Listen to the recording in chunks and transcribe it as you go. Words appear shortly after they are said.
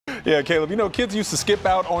Yeah, Caleb, you know, kids used to skip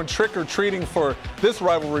out on trick-or-treating for this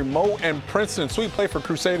rivalry. Moe and Princeton. Sweet play for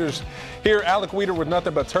Crusaders here. Alec Weeder with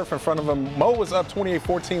nothing but turf in front of him. Moe was up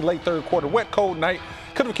 28-14 late third quarter. Wet, cold night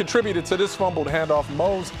could have contributed to this fumbled handoff.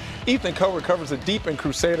 Moe's Ethan Coe recovers it deep in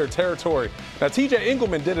Crusader territory. Now, TJ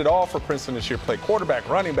Engelman did it all for Princeton this year. Played quarterback,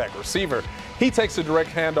 running back, receiver. He takes a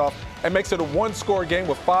direct handoff and makes it a one-score game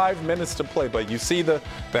with 5 minutes to play. But you see the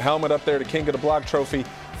helmet up there, the King of the Block trophy.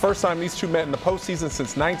 First time these two met in the postseason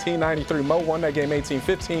since 1993. Moe won that game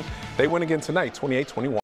 18-15. They win again tonight, 28-21.